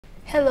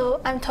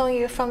Hello, I'm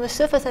Tongyu from the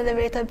Swift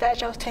Accelerator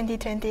batch of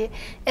 2020,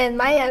 and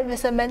my app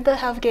is a mental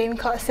health game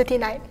called City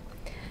Night.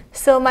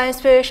 So my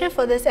inspiration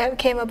for this app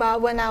came about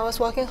when I was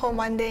walking home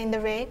one day in the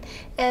rain,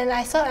 and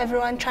I saw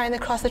everyone trying to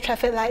cross the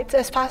traffic lights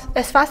as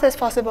fast as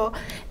possible.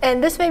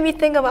 And this made me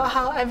think about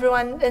how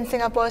everyone in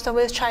Singapore is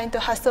always trying to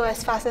hustle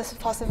as fast as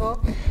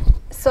possible.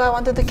 So I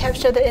wanted to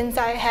capture the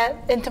insight I had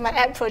into my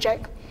app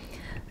project.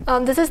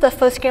 This is the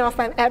first screen of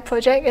my app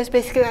project. It's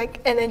basically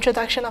like an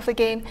introduction of the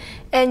game,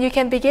 and you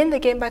can begin the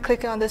game by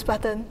clicking on this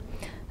button.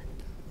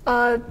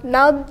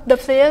 Now the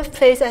player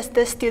plays as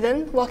this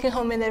student walking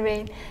home in the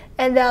rain,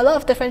 and there are a lot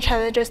of different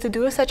challenges to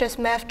do, such as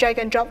math drag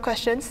and drop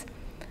questions,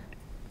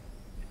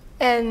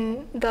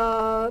 and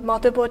the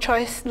multiple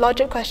choice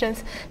logic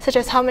questions, such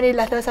as how many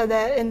letters are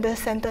there in this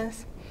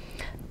sentence.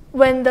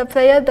 When the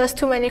player does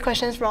too many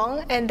questions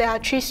wrong and there are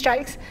 3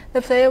 strikes,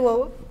 the player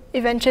will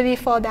eventually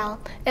fall down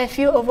and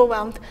feel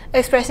overwhelmed,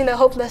 expressing the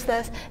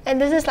hopelessness. And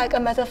this is like a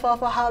metaphor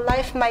for how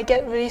life might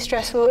get really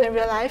stressful in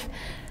real life.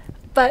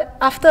 But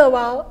after a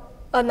while,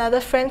 another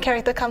friend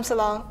character comes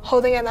along,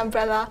 holding an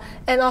umbrella,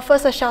 and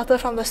offers a shelter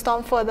from the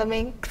storm for the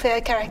main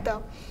player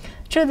character.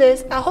 Through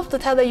this, I hope to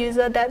tell the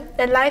user that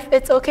in life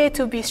it's okay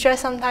to be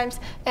stressed sometimes,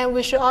 and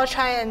we should all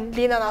try and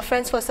lean on our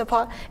friends for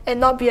support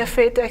and not be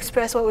afraid to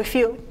express what we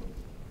feel.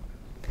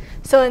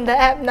 So in the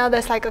app, now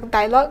there's like a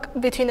dialogue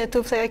between the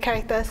 2 player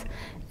characters,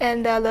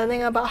 and they're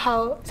learning about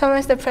how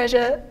sometimes the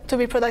pressure to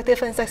be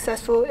productive and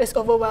successful is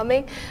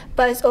overwhelming,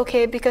 but it's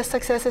okay because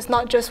success is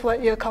not just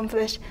what you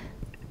accomplish.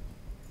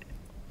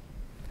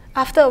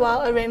 After a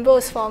while, a rainbow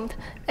is formed,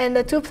 and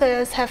the 2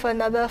 players have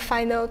another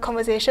final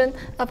conversation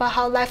about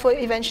how life will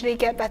eventually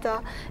get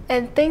better.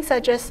 And things are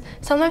just,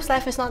 sometimes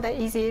life is not that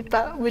easy,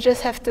 but we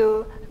just have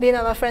to lean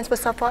on our friends for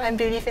support and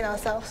believe in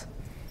ourselves.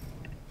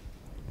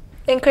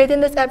 In creating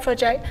this app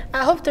project,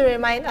 I hope to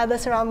remind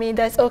others around me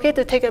that it's okay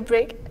to take a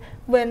break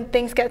when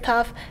things get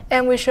tough,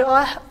 and we should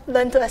all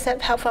learn to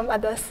accept help from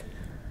others.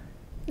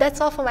 That's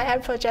all for my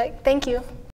app project. Thank you.